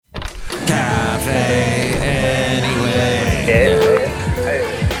Cafe Anyway.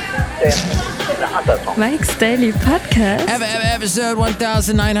 Mike's Daily Podcast. Episode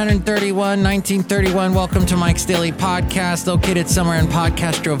 1931, 1931. Welcome to Mike's Daily Podcast, located somewhere in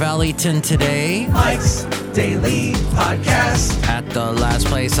Podcastro Valleyton today. Mike's Daily Podcast. At the last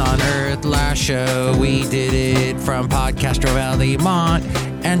place on earth, last show, we did it from Podcastro Valley, Mont,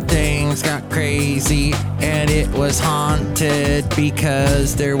 and things got crazy, and it was haunted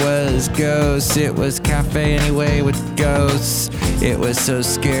because there was ghosts. It was Cafe Anyway with ghosts. It was so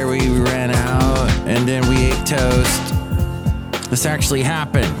scary we ran out, and then we ate toast. This actually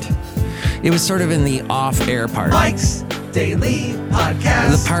happened. It was sort of in the off-air part. Mike's Daily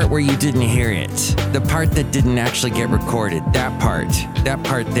Podcast. The part where you didn't hear it. The part that didn't actually get recorded. That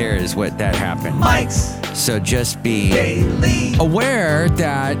part there is what that happened. Mike's So just be Daily aware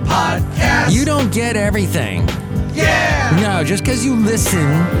that Podcast. you don't get everything. Yeah! No, just because you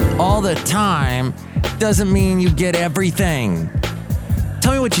listen all the time doesn't mean you get everything.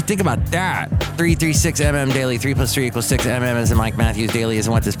 Tell me what you think about that. 336mm Daily, 3 + 3 = 6. MM as in Mike Matthews Daily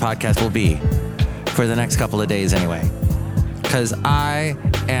isn't what this podcast will be for the next couple of days anyway. Because I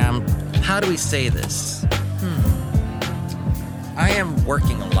am, how do we say this? I am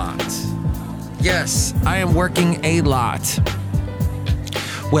working a lot. Yes, I am working a lot.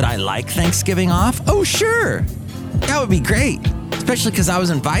 Would I like Thanksgiving off? Oh, sure. That would be great. Especially because I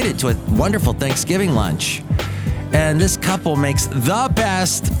was invited to a wonderful Thanksgiving lunch. And this couple makes the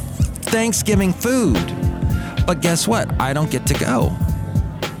best Thanksgiving food. But guess what? I don't get to go.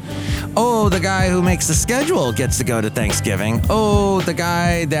 Oh, the guy who makes the schedule gets to go to Thanksgiving. Oh, the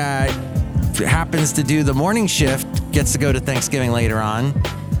guy that happens to do the morning shift gets to go to Thanksgiving later on.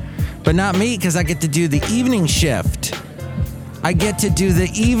 But not me, because I get to do the evening shift. I get to do the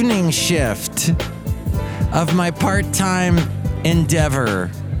evening shift of my part-time endeavor.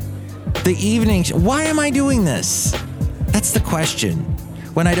 The evening. Why am I doing this? That's the question.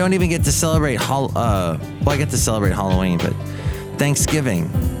 When I don't even get to celebrate, I get to celebrate Halloween, but Thanksgiving.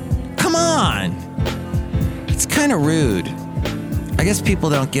 Come on. It's kind of rude. I guess people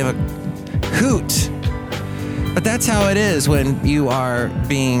don't give a hoot. But that's how it is when you are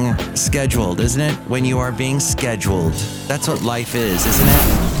being scheduled, isn't it? When you are being scheduled. That's what life is, isn't it?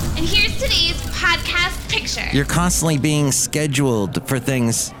 And here's today's podcast picture. You're constantly being scheduled for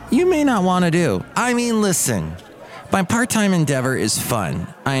things you may not want to do. I mean, listen, my part-time endeavor is fun.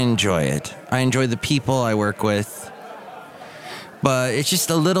 I enjoy it. I enjoy the people I work with. But it's just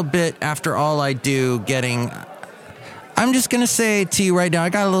a little bit after all I do I'm just going to say to you right now, I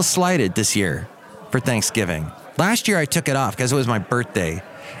got a little slighted this year for Thanksgiving. Last year I took it off because it was my birthday.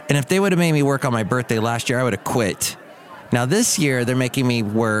 And if they would have made me work on my birthday last year, I would have quit. Now this year they're making me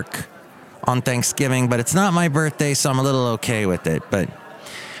work on Thanksgiving, but it's not my birthday, so I'm a little okay with it. But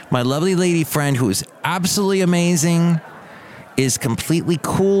my lovely lady friend, who is absolutely amazing, is completely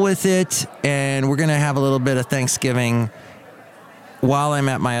cool with it, and we're going to have a little bit of Thanksgiving while I'm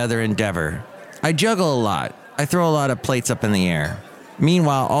at my other endeavor. I juggle a lot. I throw a lot of plates up in the air.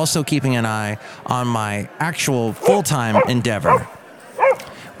 Meanwhile, also keeping an eye on my actual full-time endeavor,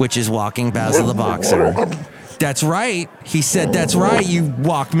 which is walking Basil the Boxer. That's right. He said, that's right, you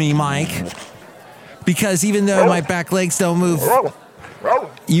walk me, Mike. Because even though my back legs don't move,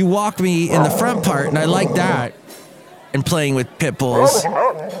 you walk me in the front part, and I like that. And playing with pit bulls.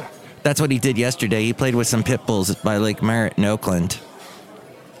 That's what he did yesterday. He played with some pit bulls by Lake Merritt in Oakland.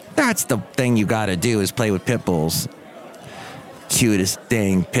 That's the thing you gotta do, is play with pit bulls. Cutest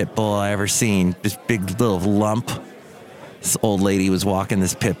dang pit bull I ever seen. This big little lump. This old lady was walking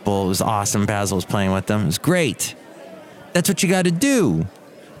this pit bull. It was awesome. Basil was playing with them. It was great. That's what you got to do.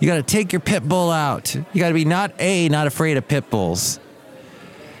 You got to take your pit bull out. You got to be not afraid of pit bulls.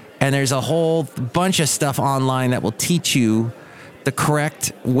 And there's a whole bunch of stuff online that will teach you the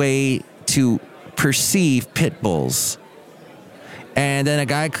correct way to perceive pit bulls. And then a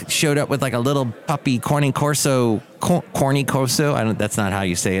guy showed up with like a little puppy corny corso. That's not how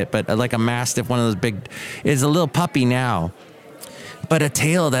you say it, but like a mastiff, one of those big. It's a little puppy now, but a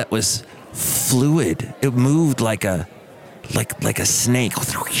tail that was fluid. It moved like a snake.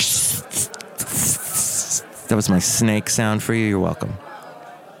 That was my snake sound for you. You're welcome.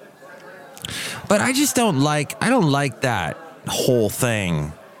 But I just don't like that whole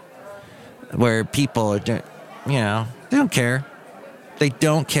thing where people, they don't care. They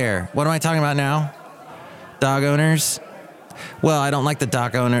don't care. What am I talking about now? Dog owners? Well, I don't like the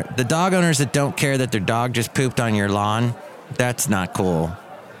dog owners that don't care that their dog just pooped on your lawn. That's not cool.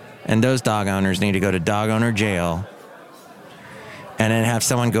 And those dog owners need to go to dog owner jail and then have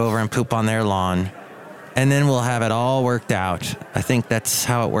someone go over and poop on their lawn And then we'll have it all worked out. I think that's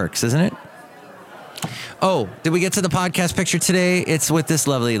how it works, isn't it? Oh, did we get to the podcast picture today? It's with this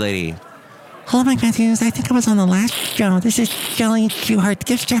lovely lady. Hello, Mike Matthews. I think I was on the last show. This is Shelley Shuhart,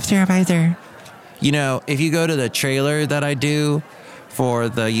 gift shop supervisor. You know, if you go to the trailer that I do for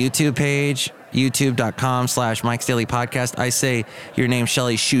the YouTube page, youtube.com/Mike's Daily Podcast, I say your name,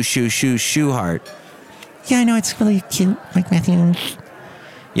 Shelley Shuhart. Yeah, I know. It's really cute, Mike Matthews.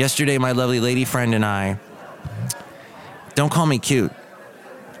 Yesterday, my lovely lady friend and I, don't call me cute.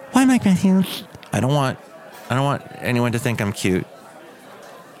 Why, Mike Matthews? I don't want anyone to think I'm cute,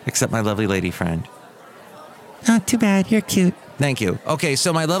 except my lovely lady friend. Oh, too bad. You're cute. Thank you. Okay,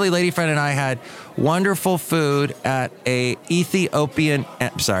 so my lovely lady friend and I had wonderful food at an Ethiopian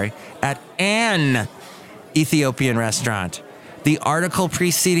restaurant. The article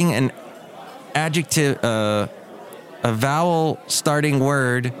preceding an adjective, a vowel starting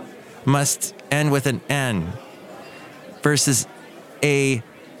word must end with an N versus a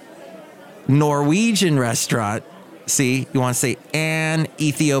Norwegian restaurant. See, you want to say an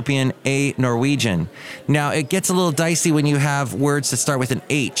Ethiopian, a Norwegian. Now, it gets a little dicey when you have words that start with an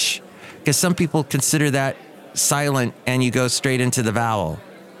H, because some people consider that silent and you go straight into the vowel.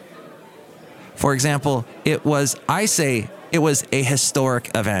 For example, it was a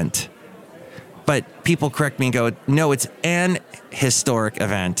historic event. But people correct me and go, no, it's an historic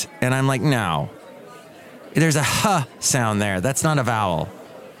event. And I'm like, no. There's a H sound there. That's not a vowel.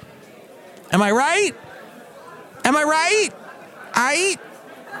 Am I right? Am I right?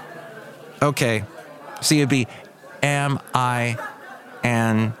 Okay. So you'd be, am I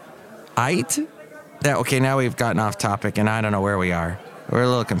an ite? Okay, now we've gotten off topic and I don't know where we are. We're a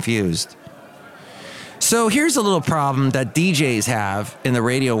little confused. So here's a little problem that DJs have in the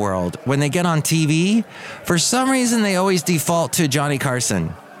radio world. When they get on TV, for some reason they always default to Johnny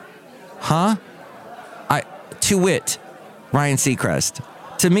Carson. Huh? To wit, Ryan Seacrest.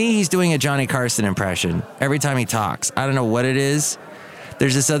 To me, he's doing a Johnny Carson impression every time he talks. I don't know what it is.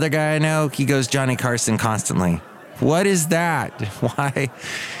 There's this other guy I know, he goes Johnny Carson constantly. What is that? Why?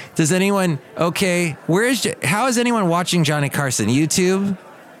 Does anyone, how is anyone watching Johnny Carson? YouTube?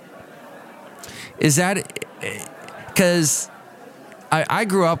 Is that, because I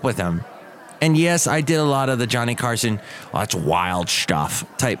grew up with him. And yes, I did a lot of the Johnny Carson, that's wild stuff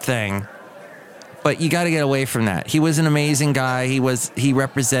type thing. But you got to get away from that. He was an amazing guy. He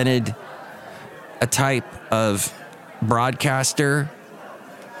represented a type of broadcaster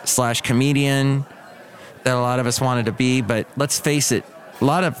 / comedian that a lot of us wanted to be. But let's face it, a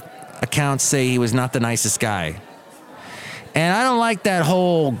lot of accounts say he was not the nicest guy. And I don't like that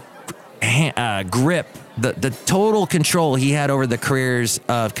whole grip, the total control he had over the careers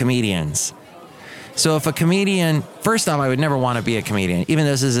of comedians. So if a comedian, first off, I would never want to be a comedian, even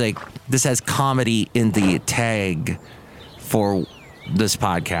though this has comedy in the tag for this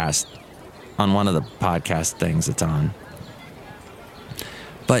podcast on one of the podcast things it's on.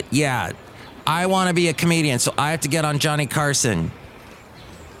 But yeah, I want to be a comedian, so I have to get on Johnny Carson.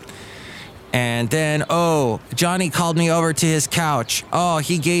 And then, Johnny called me over to his couch.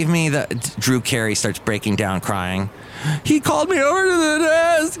 He gave me Drew Carey starts breaking down crying. He called me over to the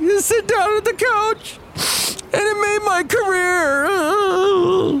desk to sit down at the couch, and it made my career.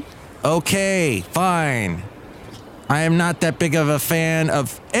 Okay, fine. I am not that big of a fan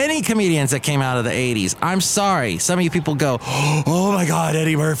of any comedians that came out of the 80s. I'm sorry. Some of you people go, oh my God,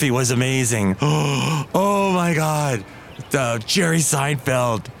 Eddie Murphy was amazing. Oh my God, Jerry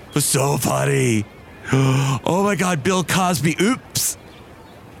Seinfeld was so funny. Oh my God, Bill Cosby, oops.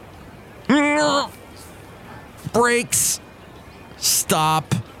 Breaks.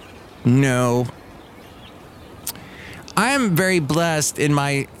 Stop. No. I am very blessed in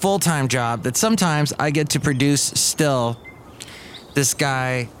my full-time job that sometimes I get to produce still. This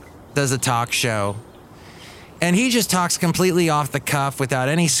guy does a talk show. And he just talks completely off the cuff without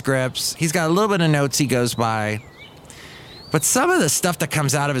any scripts. He's got a little bit of notes he goes by. But some of the stuff that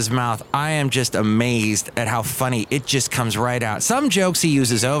comes out of his mouth, I am just amazed at how funny it just comes right out. Some jokes he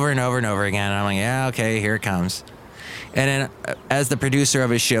uses over and over and over again. And I'm like, yeah, okay, here it comes. And then as the producer of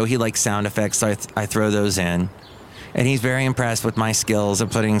his show, he likes sound effects, so I throw those in. And he's very impressed with my skills of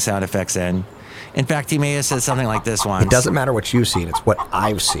putting sound effects in. In fact, he may have said something like this once. It doesn't matter what you've seen, it's what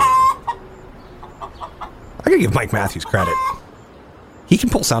I've seen. I gotta give Mike Matthews credit. He can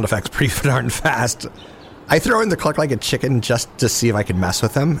pull sound effects pretty darn fast. I throw in the cluck like a chicken just to see if I can mess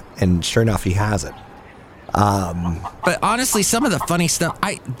with him, and sure enough, he has it. But honestly, some of the funny stuff,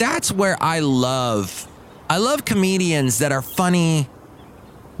 that's where I love comedians that are funny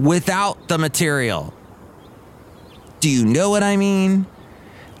without the material. Do you know what I mean?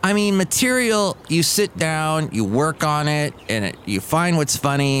 I mean, material, you sit down, you work on it, and you find what's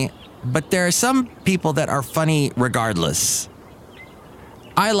funny. But there are some people that are funny regardless.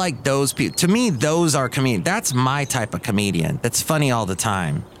 I like those people. To me, those are comedians. That's my type of comedian. That's funny all the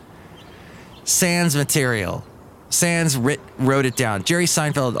time. Sans material. Sans wrote it down. Jerry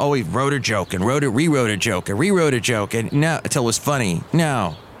Seinfeld always wrote a joke and rewrote a joke and rewrote a joke and no, until it was funny.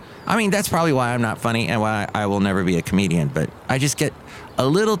 No. I mean, that's probably why I'm not funny and why I will never be a comedian. But I just get a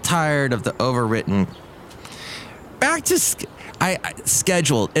little tired of the overwritten. Back to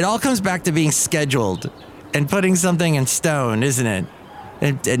scheduled. It all comes back to being scheduled and putting something in stone, isn't it?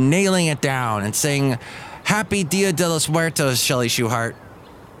 And nailing it down and saying, Happy Dia de los Muertos, Shelley Shuhart.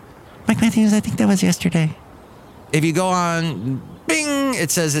 Mike Matthews, I think that was yesterday. If you go on Bing,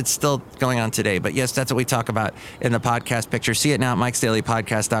 it says it's still going on today. But yes, that's what we talk about in the podcast picture. See it now at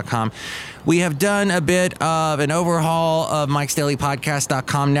mikesdailypodcast.com. We have done a bit of an overhaul of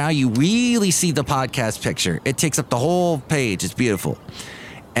mikesdailypodcast.com. Now you really see the podcast picture. It takes up the whole page. It's beautiful.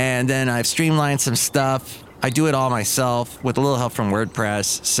 And then I've streamlined some stuff. I do it all myself with a little help from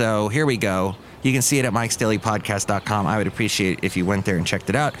WordPress. So here we go. You can see it at mikesdailypodcast.com. I would appreciate it if you went there and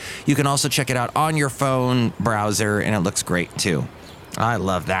checked it out. You can also check it out on your phone browser, and it looks great too. I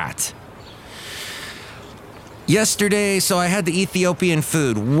love that. Yesterday, so I had the Ethiopian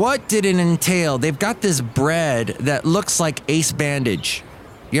food. What did it entail? They've got this bread that looks like Ace Bandage.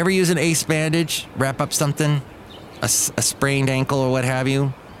 You ever use an Ace Bandage? Wrap up something? A sprained ankle or what have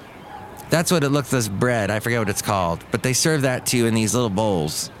you? That's what it looks like, this bread. I forget what it's called. But they serve that to you in these little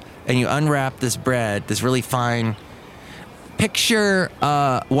bowls. And you unwrap this bread, this really fine... Picture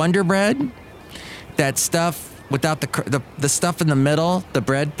Wonder Bread. That stuff without the stuff in the middle, the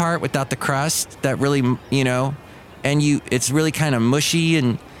bread part without the crust. That really, you know... And it's really kind of mushy,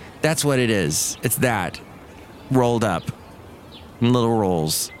 and that's what it is. It's that. Rolled up. In little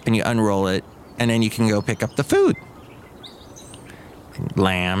rolls. And you unroll it, and then you can go pick up the food.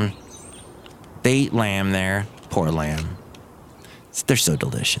 Lamb. They eat lamb there. Poor lamb. They're so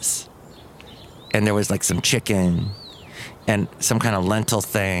delicious. And there was like some chicken and some kind of lentil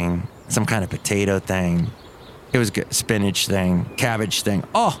thing, some kind of potato thing. It was good. Spinach thing, cabbage thing.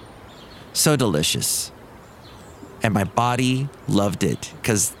 Oh, so delicious. And my body loved it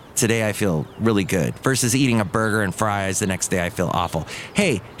because today I feel really good versus eating a burger and fries the next day I feel awful.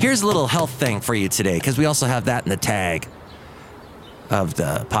 Hey, here's a little health thing for you today because we also have that in the tag of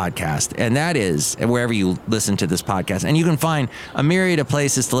the podcast, and that is wherever you listen to this podcast. And you can find a myriad of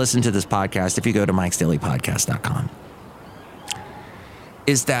places to listen to this podcast if you go to mikesdailypodcast.com.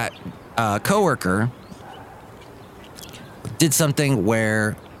 Is that a coworker did something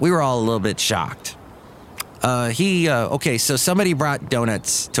where we were all a little bit shocked. So somebody brought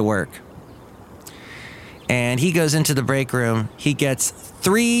donuts to work, and he goes into the break room. He gets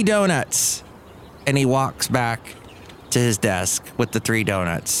 3 donuts, and he walks back to his desk with the 3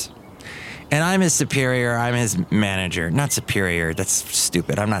 donuts. And I'm his superior. I'm his manager. Not superior. That's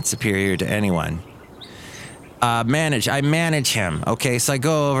stupid. I'm not superior to anyone. I manage him. Okay, so I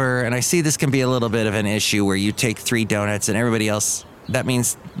go over and I see this can be a little bit of an issue where you take 3 donuts and everybody else, that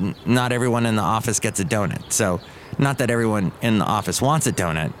means not everyone in the office gets a donut. So not that everyone in the office wants a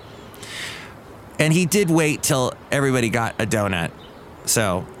donut. And he did wait till everybody got a donut.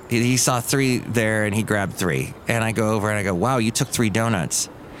 So he saw 3 there and he grabbed 3. And I go over and I go, wow, you took 3 donuts.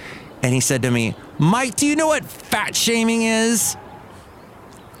 And he said to me, Mike, do you know what fat shaming is?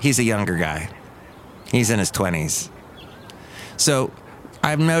 He's a younger guy. He's in his 20s. So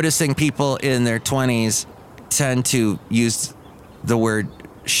I'm noticing people in their 20s tend to use the word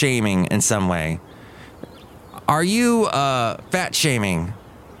shaming in some way. Are you fat shaming?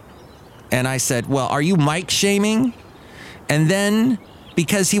 And I said, well, are you Mike shaming? And then,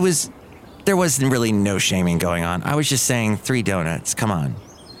 because there wasn't really no shaming going on. I was just saying 3 donuts, come on.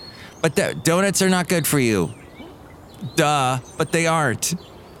 But donuts are not good for you. Duh, but they aren't.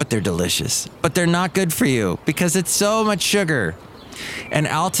 But they're delicious. But they're not good for you because it's so much sugar. And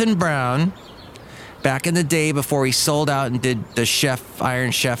Alton Brown, back in the day before he sold out and did the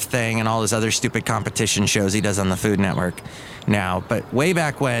Iron Chef thing and all those other stupid competition shows he does on the Food Network now, but way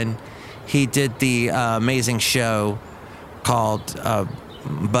back when, he did the amazing show called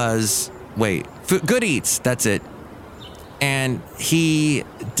Good Eats, that's it. And he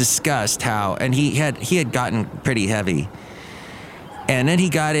discussed how, and he had gotten pretty heavy. And then he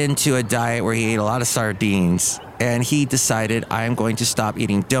got into a diet where he ate a lot of sardines. And he decided, I am going to stop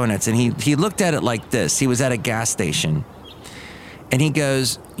eating donuts. And he looked at it like this. He was at a gas station. And he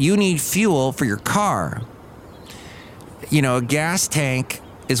goes, you need fuel for your car. You know, a gas tank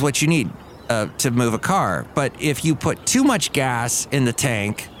is what you need to move a car. But if you put too much gas in the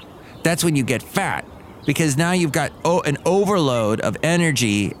tank, That's when you get fat. Because now you've got an overload of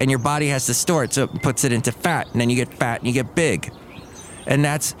energy and your body has to store it, so it puts it into fat, and then you get fat and you get big. And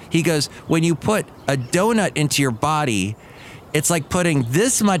he goes, when you put a donut into your body, it's like putting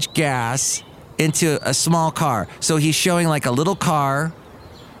this much gas into a small car. So he's showing like a little car,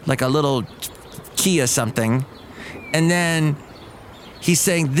 like a little Kia something, and then he's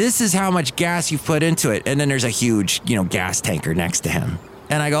saying, this is how much gas you've put into it. And then there's a huge, gas tanker next to him.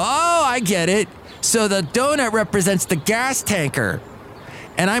 And I go, oh, I get it. So the donut represents the gas tanker.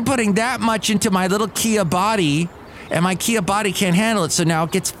 And I'm putting that much into my little Kia body, and my Kia body can't handle it, so now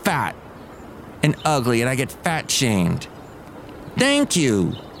it gets fat and ugly, and I get fat shamed. Thank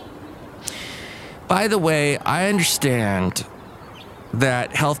you. By the way, I understand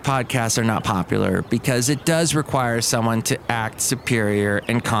that health podcasts are not popular because it does require someone to act superior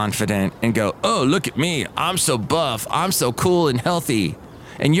and confident and go, oh, look at me. I'm so buff. I'm so cool and healthy.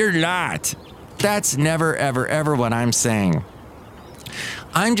 And you're not. That's never, ever, ever what I'm saying.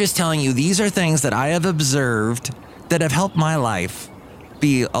 I'm just telling you, these are things that I have observed that have helped my life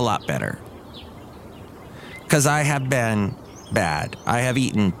be a lot better. Because I have been bad. I have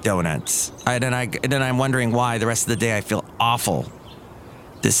eaten donuts. And then I'm wondering why the rest of the day I feel awful.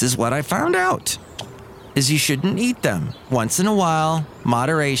 This is what I found out, is you shouldn't eat them. Once in a while,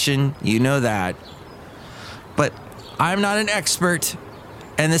 moderation, you know that. But I'm not an expert.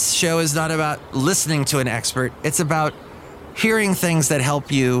 And this show is not about listening to an expert. It's about hearing things that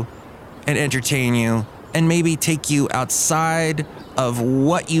help you and entertain you and maybe take you outside of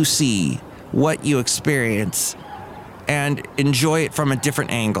what you see, what you experience, and enjoy it from a different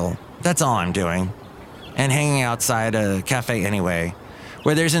angle. That's all I'm doing. And hanging outside a cafe anyway,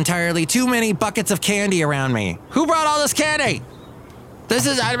 where there's entirely too many buckets of candy around me. Who brought all this candy? This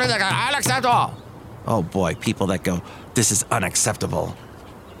is unacceptable. Oh boy, people that go, this is unacceptable.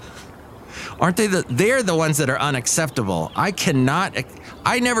 Aren't they they're the ones that are unacceptable. I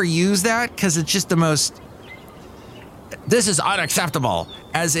never use that because it's just the most, this is unacceptable,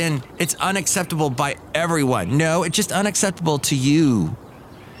 as in it's unacceptable by everyone. No, it's just unacceptable to you.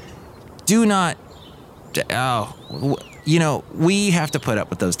 Do not, we have to put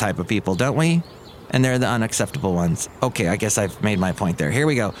up with those type of people, don't we? And they're the unacceptable ones. Okay, I guess I've made my point there. Here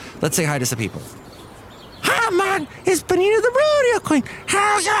we go. Let's say hi to some people. Hi, man. It's Benita the Rodeo Queen.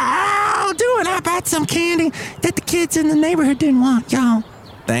 How's y'all doing? I bought some candy that the kids in the neighborhood didn't want, y'all.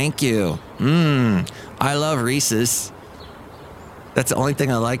 Thank you. I love Reese's. That's the only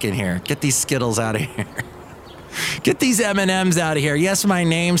thing I like in here. Get these Skittles out of here. Get these M&Ms out of here. Yes, my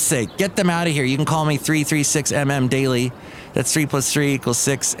namesake. Get them out of here. You can call me 336MM Daily. That's 3 + 3 =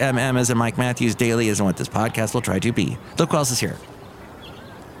 6. MM as in Mike Matthews. Daily isn't what this podcast will try to be. Look who else is here.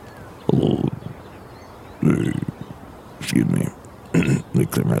 Hello. Excuse me. Let me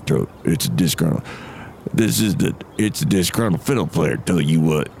clear my throat. It's disgruntled. It's a disgruntled fiddle player. Tell you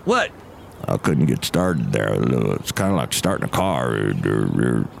what. What? I couldn't get started there. It's kind of like starting a car.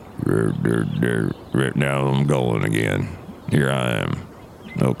 Now I'm going again. Here I am.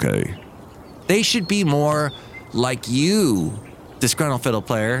 Okay. They should be more like you, disgruntled fiddle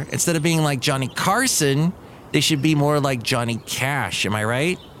player. Instead of being like Johnny Carson, they should be more like Johnny Cash. Am I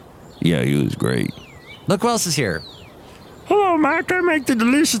right? Yeah, he was great. Look who else is here. Hello, Mike. I make the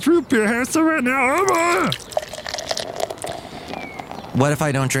delicious root beer Hanson right now. What if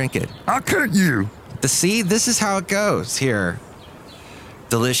I don't drink it? How could you? See, this is how it goes here.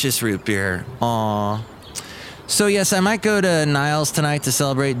 Delicious root beer. Aw. So yes, I might go to Niles tonight to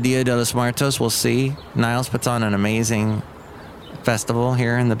celebrate Dia de los Muertos. We'll see. Niles puts on an amazing festival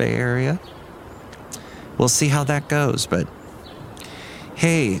here in the Bay Area. We'll see how that goes, but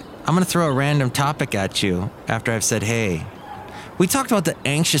hey, I'm going to throw a random topic at you after I've said hey. We talked about the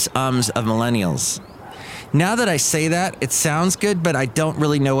anxious ums of millennials. Now that I say that, it sounds good, but I don't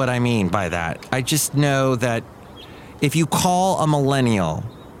really know what I mean by that. I just know that if you call a millennial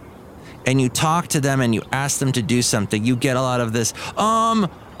and you talk to them and you ask them to do something, you get a lot of this,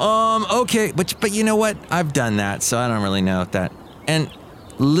 okay. But you know what? I've done that, so I don't really know that. And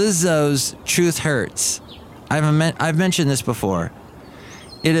Lizzo's Truth Hurts. I've mentioned this before.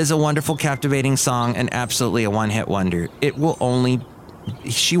 It is a wonderful, captivating song and absolutely a one-hit wonder.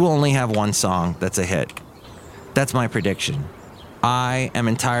 She will only have one song that's a hit. That's my prediction. I am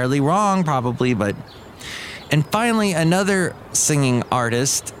entirely wrong, probably, but... And finally, another singing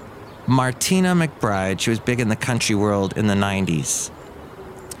artist, Martina McBride. She was big in the country world in the 90s.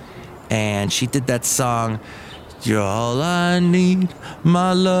 And she did that song, "You're all I need,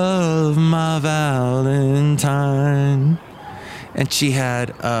 my love, my Valentine." And she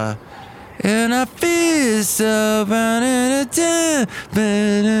had And I feel so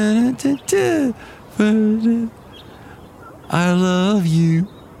I love you.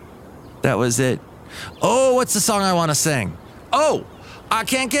 That was it. Oh, what's the song I want to sing? Oh, I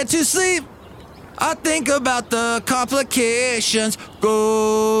can't get to sleep. I think about the complications,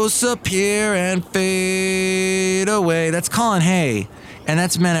 disappear and fade away. That's Colin Hay, and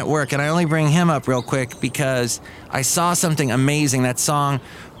that's Men at Work. And I only bring him up real quick because I saw something amazing. That song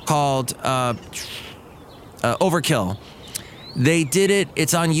called Overkill. They did it.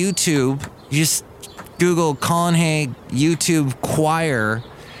 It's on YouTube. You just Google Colin Hay YouTube choir.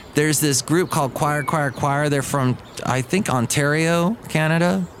 There's this group called Choir. They're from, I think, Ontario,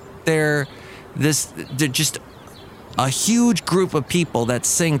 Canada. They're just a huge group of people that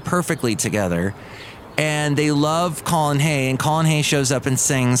sing perfectly together, and they love Colin Hay, and Colin Hay shows up and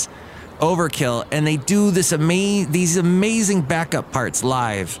sings Overkill, and they do these amazing backup parts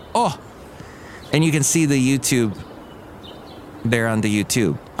live. Oh, and you can see the YouTube there on the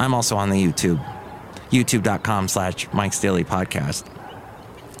YouTube. I'm also on the YouTube, youtube.com/Mike's Daily Podcast.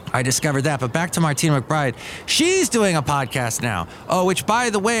 I discovered that. But back to Martina McBride. She's doing a podcast now. Oh, which, by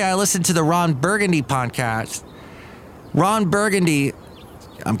the way, I listened to the Ron Burgundy podcast. Ron Burgundy,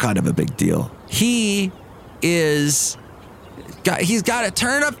 I'm kind of a big deal. He's got to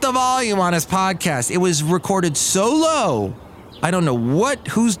turn up the volume on his podcast. It was recorded so low. I don't know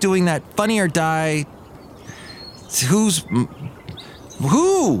who's doing that. Funny or Die.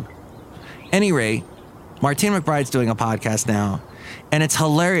 Who? Anyway, Martina McBride's doing a podcast now. And it's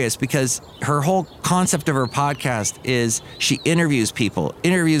hilarious because her whole concept of her podcast is she interviews people,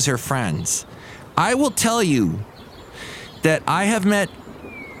 interviews her friends. I will tell you that I have met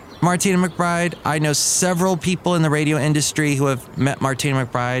Martina McBride. I know several people in the radio industry who have met Martina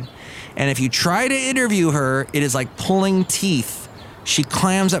McBride. And if you try to interview her, it is like pulling teeth. She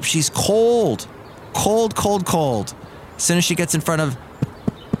clams up. She's cold. As soon as she gets in front of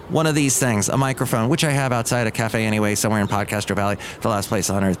one of these things, a microphone, which I have outside a cafe anyway, somewhere in Podcastro Valley, the last place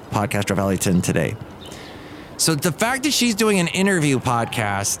on earth, Podcastro Valleyton today. So the fact that she's doing an interview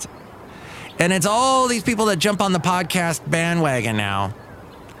podcast, and it's all these people that jump on the podcast bandwagon now.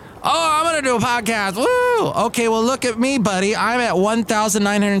 Oh, I'm going to do a podcast. Woo! Okay, well, look at me, buddy. I'm at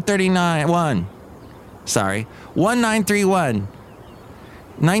 1,931. Sorry, 1931.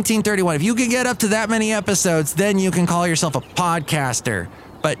 1931. If you can get up to that many episodes, then you can call yourself a podcaster.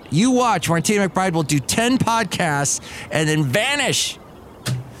 But you watch, Martina McBride will do 10 podcasts and then vanish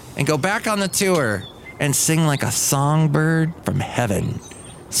and go back on the tour and sing like a songbird from heaven.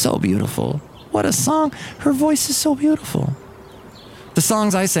 So beautiful. What a song. Her voice is so beautiful. The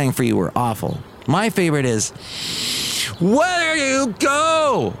songs I sang for you were awful. My favorite is, where you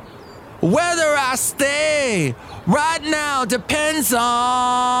go, whether I stay, right now depends on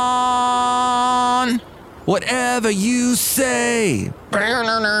whatever you say.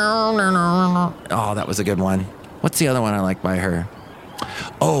 Oh, that was a good one. What's the other one I like by her?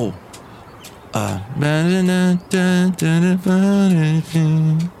 Oh.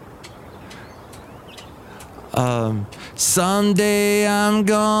 Someday I'm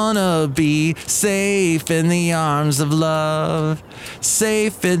gonna be safe in the arms of love.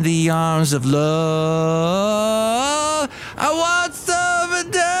 Safe in the arms of love. I want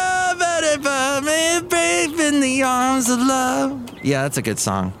something better in the arms of love. Yeah, that's a good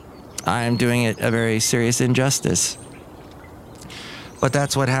song. I am doing it a very serious injustice. But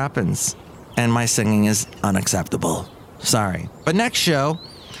that's what happens. And my singing is unacceptable. Sorry. But next show,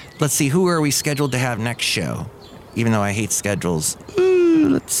 let's see, who are we scheduled to have next show? Even though I hate schedules.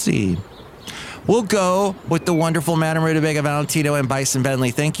 Let's see. We'll go with the wonderful Madame Rutabaga Valentino and Bison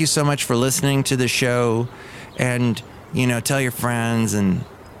Bentley. Thank you so much for listening to the show. And, tell your friends. And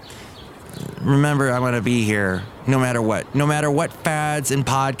remember, I'm going to be here no matter what. No matter what fads and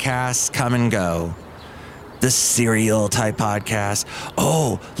podcasts come and go. The serial type podcast.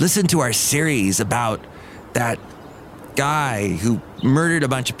 Oh, listen to our series about that guy who murdered a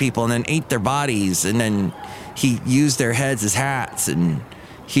bunch of people and then ate their bodies, and then he used their heads as hats, and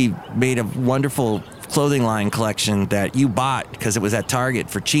he made a wonderful clothing line collection that you bought because it was at Target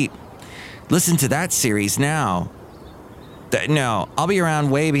for cheap. Listen to that series now. No, I'll be around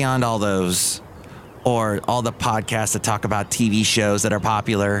way beyond all those, or all the podcasts that talk about TV shows that are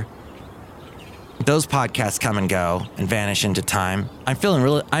popular. Those podcasts come and go and vanish into time. I'm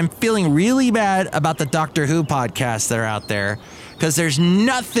feeling really bad about the Doctor Who podcasts that are out there, because there's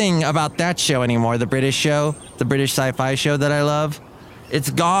nothing about that show anymore. The British show, the British sci-fi show that I love, it's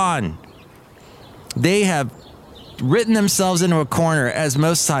gone. They have written themselves into a corner, as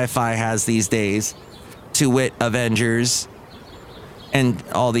most sci-fi has these days, to wit, Avengers, and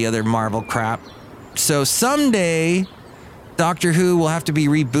all the other Marvel crap. So someday, Doctor Who will have to be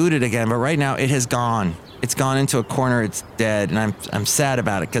rebooted again, but right now it has gone. It's gone into a corner. It's dead, and I'm sad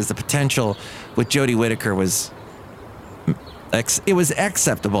about it because the potential with Jodie Whittaker was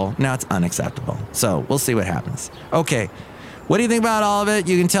acceptable. Now it's unacceptable. So we'll see what happens. Okay, what do you think about all of it?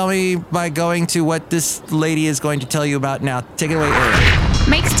 You can tell me by going to what this lady is going to tell you about now. Take it away, Erin.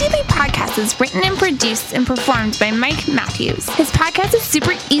 Mike's Daily Podcast is written and produced and performed by Mike Matthews. His podcast is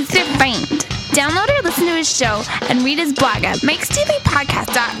super easy to find. Download or listen to his show and read his blog at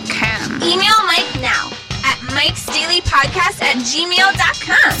mikesdailypodcast.com. Email Mike now at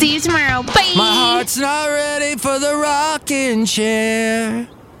mikesdailypodcast@gmail.com. See you tomorrow. Bye. My heart's not ready for the rocking chair.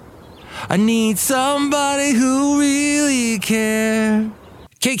 I need somebody who really cares.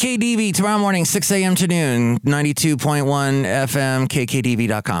 KKDV tomorrow morning, 6 a.m. to noon, 92.1 FM,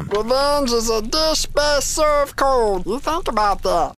 kkdv.com. Revenge is a dish best served cold. You think about that.